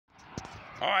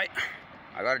Alright.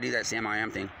 I gotta do that Sam I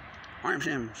Am thing. I am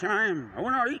Sam. Sam I Am. I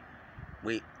will not eat.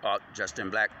 Wait, just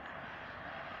in black.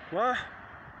 What?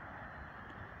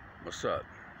 What's up?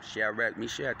 Shack, me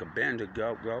Shack, a bender.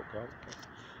 Go.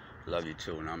 Love you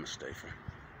too, and I'm a stay for.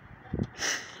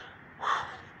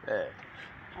 Yeah.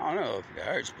 I don't know if it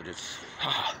hurts, but it's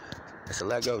a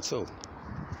let go too.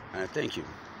 And I thank you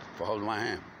for holding my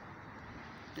hand.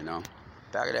 You know,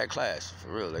 back of that class, for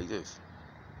real, like this.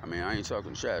 I mean, I ain't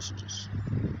talking trash, I'm just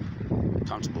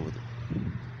comfortable with it.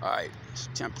 Alright, it's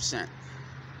 10%.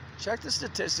 Check the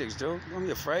statistics, dude. Don't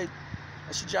be afraid.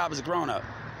 That's your job as a grown-up.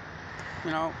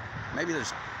 You know, maybe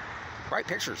there's bright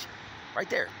pictures right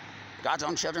there. God's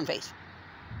own children's face.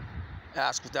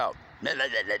 Ask without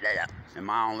in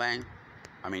my own lane.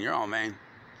 I mean, your own lane.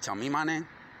 Tell me my name.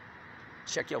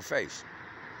 Check your face.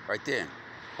 Right there.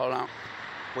 Hold on.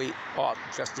 We all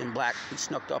dressed in black. We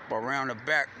snuck up around the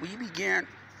back. We began.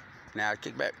 Now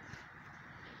kick back.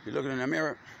 You're looking in the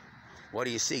mirror. What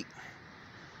do you see?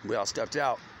 We all stepped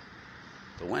out.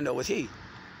 The window was he.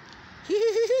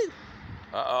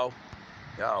 Uh-oh.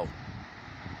 Yo.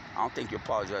 I don't think you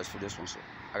apologize for this one, sir.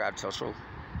 I gotta tell truth.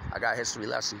 I got history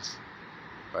lessons.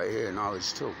 Right here,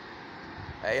 knowledge too.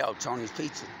 Hey, yo, Tony's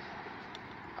Pizza.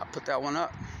 I put that one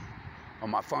up. Oh,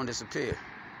 my phone disappeared.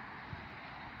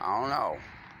 I don't know.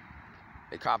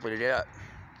 They copied it up.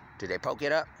 Did they poke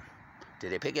it up?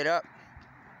 Did they pick it up?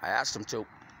 I asked them to.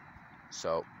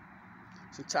 So,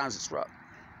 sometimes it's rough.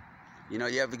 You know,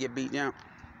 you ever get beat down?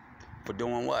 For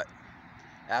doing what?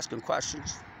 Asking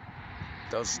questions.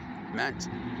 Those meant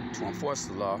to enforce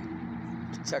the law,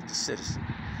 protect the citizen.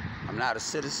 I'm not a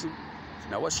citizen.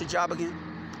 Now, what's your job again?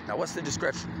 Now, what's the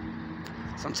description?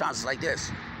 Sometimes it's like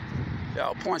this.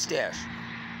 Yo, porn stash.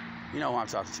 You know who I'm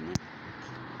talking to, man.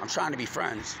 I'm trying to be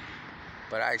friends,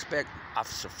 but I expect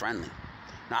officer friendly,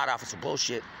 not officer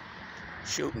bullshit,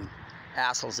 shooting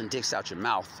assholes and dicks out your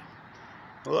mouth.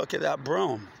 Look at that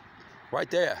broom. Right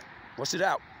there. What's it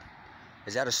out?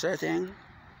 Is that a sir thing?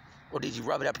 Or did you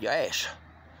rub it up your ass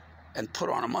and put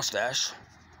on a mustache?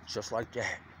 Just like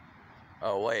that.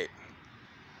 Oh, wait.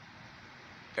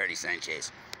 30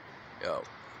 Sanchez. Yo.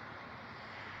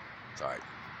 Sorry.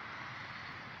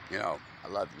 You know, I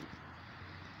love you.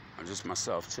 I'm just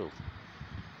myself, too.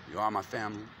 You are my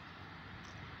family.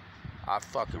 I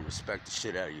fucking respect the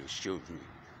shit out of you shooting me.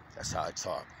 That's how I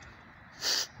talk.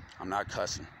 I'm not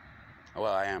cussing.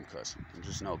 Well, I am cussing. I'm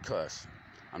just no cuss.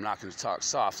 I'm not going to talk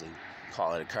softly,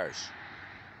 call it a curse.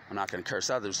 I'm not going to curse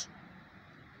others'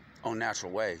 own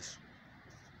natural ways.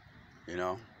 You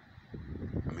know?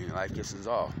 I mean, life gives us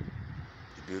all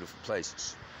these beautiful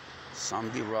places. Some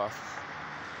be rough.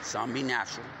 Some be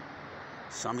natural.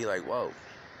 Some be like, whoa,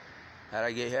 how'd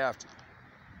I get here after?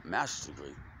 Master's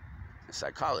degree in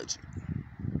psychology.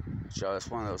 So that's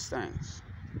one of those things.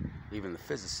 Even the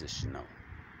physicists should know.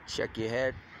 Check your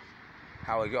head.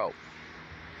 How it go?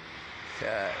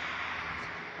 Yeah.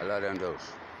 I love them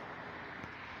dudes.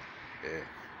 Yeah.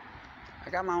 I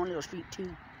got my own little street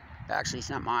too. Actually, it's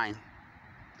not mine.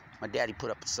 My daddy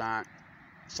put up a sign.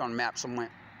 It's on the map somewhere.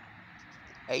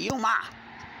 Hey, you ma!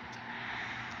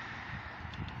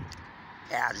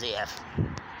 As if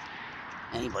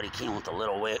anybody came with a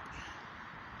little wit.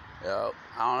 Yo,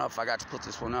 I don't know if I got to put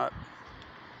this one up.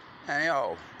 And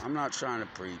yo, I'm not trying to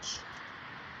preach.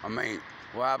 I mean,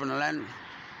 what happened to Lennon?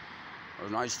 It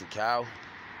was nice to cow.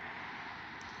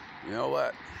 You know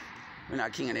what? We're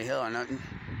not king of the hill or nothing.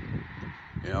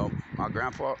 You know, my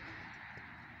grandpa.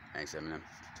 Thanks, Eminem.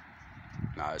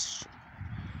 Nah, it's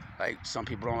like some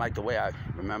people don't like the way I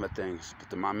remember things, but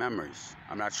they're my memories.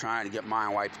 I'm not trying to get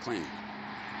mine wiped clean.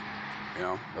 You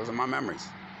know, those are my memories.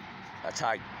 That's how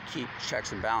I keep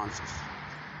checks and balances.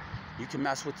 You can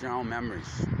mess with your own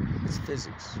memories. It's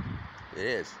physics. It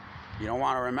is. You don't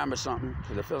want to remember something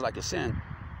because it feels like a sin.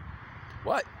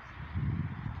 What?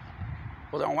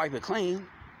 Well, don't wipe it clean.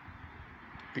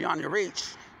 Beyond your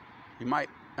reach, you might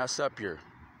mess up your,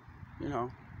 you know,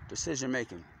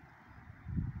 decision-making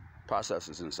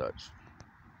processes and such.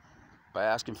 By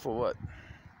asking for what?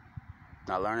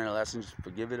 Not learning the lessons,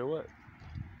 forgive it or what?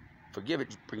 Forgive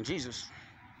it, bring Jesus.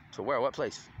 To where? What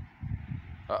place?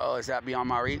 Uh-oh, is that beyond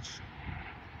my reach?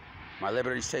 My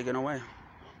liberty's taken away.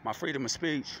 My freedom of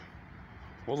speech.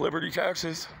 Well, liberty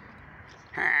taxes.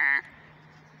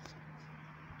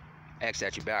 X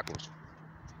at you backwards.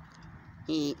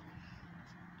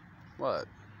 What?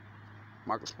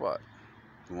 Marcus, what?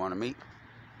 You want to meet?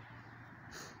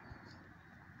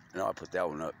 No, I put that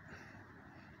one up.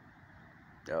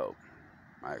 Yo,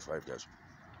 my ex-wife got you.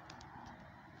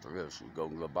 For real, she go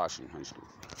and go boxing in high school.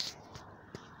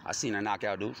 I seen her knock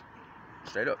out dudes.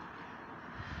 Straight up.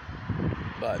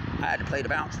 But I had to play the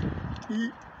bounce.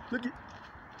 Look it.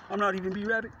 I'm not even be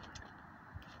rabbit.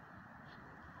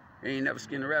 You ain't never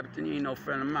skinned a rabbit, then you ain't no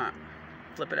friend of mine.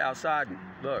 Flip it outside and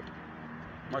look.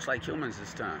 Much like humans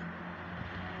this time.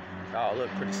 Oh, look,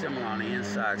 pretty similar on the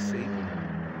inside, see?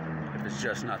 If it's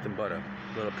just nothing but a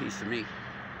little piece of me.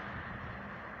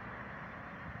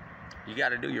 You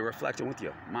gotta do your reflecting with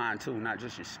your mind too, not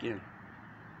just your skin.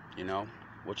 You know,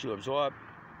 what you absorb,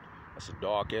 that's a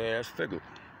dark ass figure.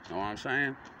 You know what I'm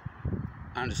saying?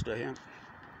 I understood him.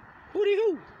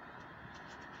 Hooty-hoo!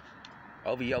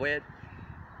 Over your head.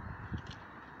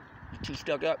 You too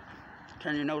stuck up?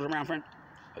 Turn your nose around, friend.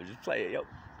 Oh, just play it, yo.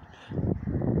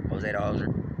 Jose the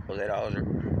Hoser. Jose the Hoser.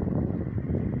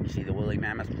 You see the woolly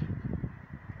mammoth?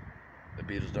 The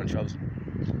Beatles done chosen.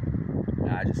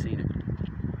 Nah, I just seen it.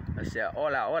 I said,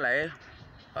 hola, hola, eh?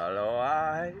 Hello,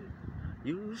 I.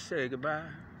 You say goodbye.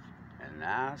 And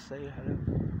I say hello.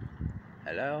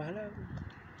 Hello, hello.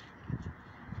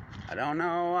 I don't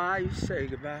know why you say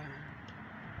goodbye.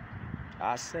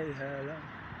 I say hello.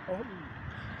 Oh.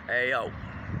 Hey, yo.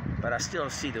 But I still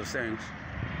see those things.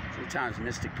 Sometimes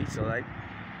Mystic Pizza like,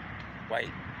 wait,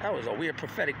 that was a weird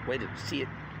prophetic way to see it.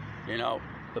 You know,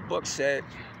 the book said,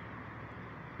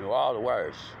 knew all the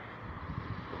words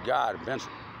of God and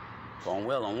Benson, from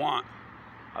will and want.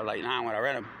 I was like, nah, when I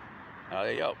read them, I was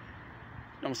like, yo,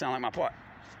 don't sound like my part.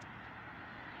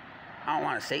 I don't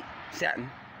want to Satan.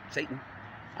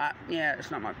 Yeah,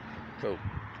 it's not my cool.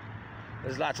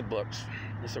 There's lots of books.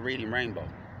 It's a reading rainbow.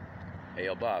 Hey,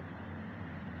 yo, Bob,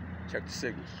 check the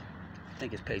signals. I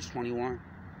think it's page 21.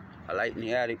 A light in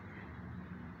the attic.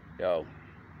 Yo,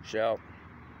 Shell,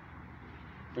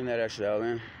 bring that XL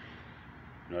in.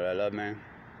 You know what I love, man?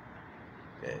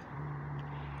 Yeah.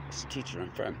 It's a teacher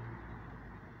and friend.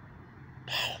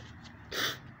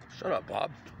 Shut up,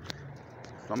 Bob.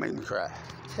 Don't make me cry.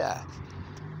 Yeah.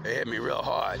 It hit me real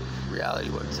hard. Reality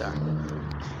one time.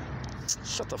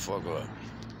 Shut the fuck up.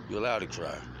 You allowed to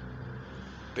cry.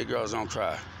 Big girls don't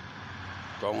cry.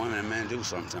 Grown women and men do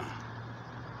sometimes.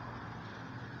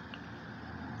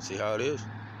 See how it is?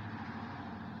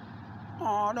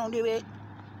 Oh, don't do it.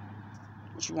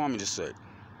 What you want me to say?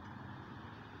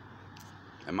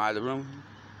 Am I the room?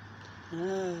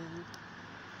 The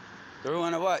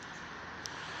ruin of what?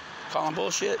 Calling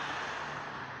bullshit?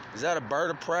 Is that a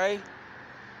bird of prey?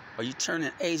 Or you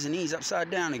turning A's and E's upside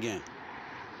down again?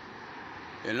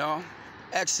 You know?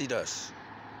 Exodus.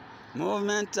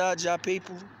 Movement, ja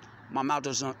people. My mouth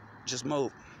doesn't just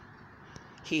move.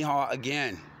 Hyah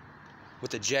again.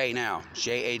 With a J now.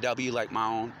 J-A-W, like my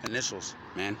own initials,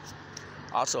 man.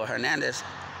 Also, Hernandez.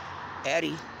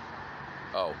 Eddie.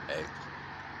 Oh, hey.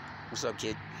 What's up,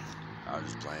 kid? I was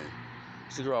just playing.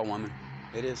 It's a girl, woman.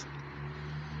 It is.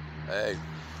 Hey.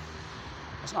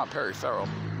 That's not Perry Farrell.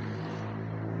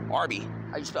 Arby.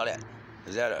 How you spell that?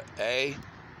 Is that a A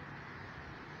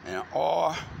and an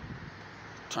R?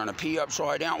 Turn a P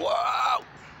upside down. Whoa!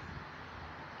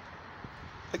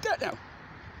 Like that now.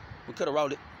 We could have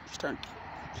rolled it. Just turn.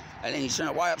 And then you turn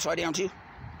the Y upside down too.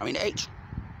 I mean the H.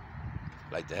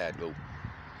 Like the hat go.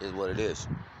 Is what it is.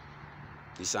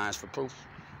 These signs for proof.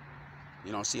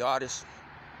 You don't see artists.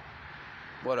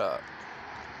 What up?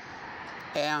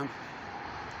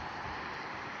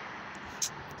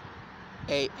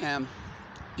 A-M-E-R-I-C.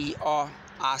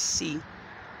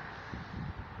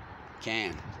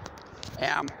 Can.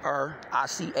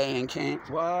 I-C-A and can.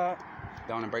 What?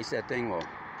 Don't embrace that thing? Well,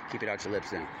 keep it out your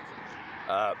lips then.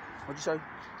 What'd you say?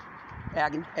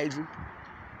 Adrian?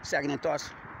 Second in thoughts?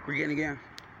 Begin again?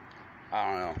 I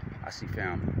don't know. I see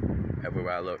family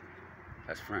everywhere I look.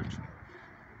 That's French.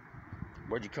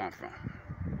 Where'd you come from?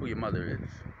 Who your mother is?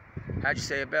 How'd you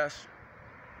say it best?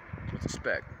 With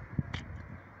respect.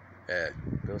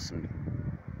 Built some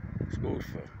schools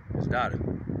for his daughter.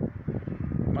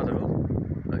 Mother who?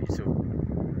 Love you too.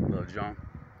 Little John.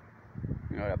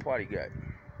 You know that party guy.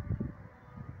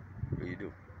 What you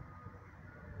do?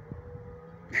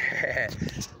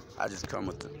 I just come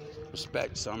with the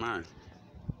respect, so mine.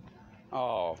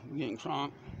 Oh, you getting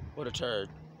crunk? What a turd.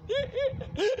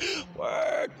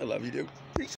 Word. I love you, dude.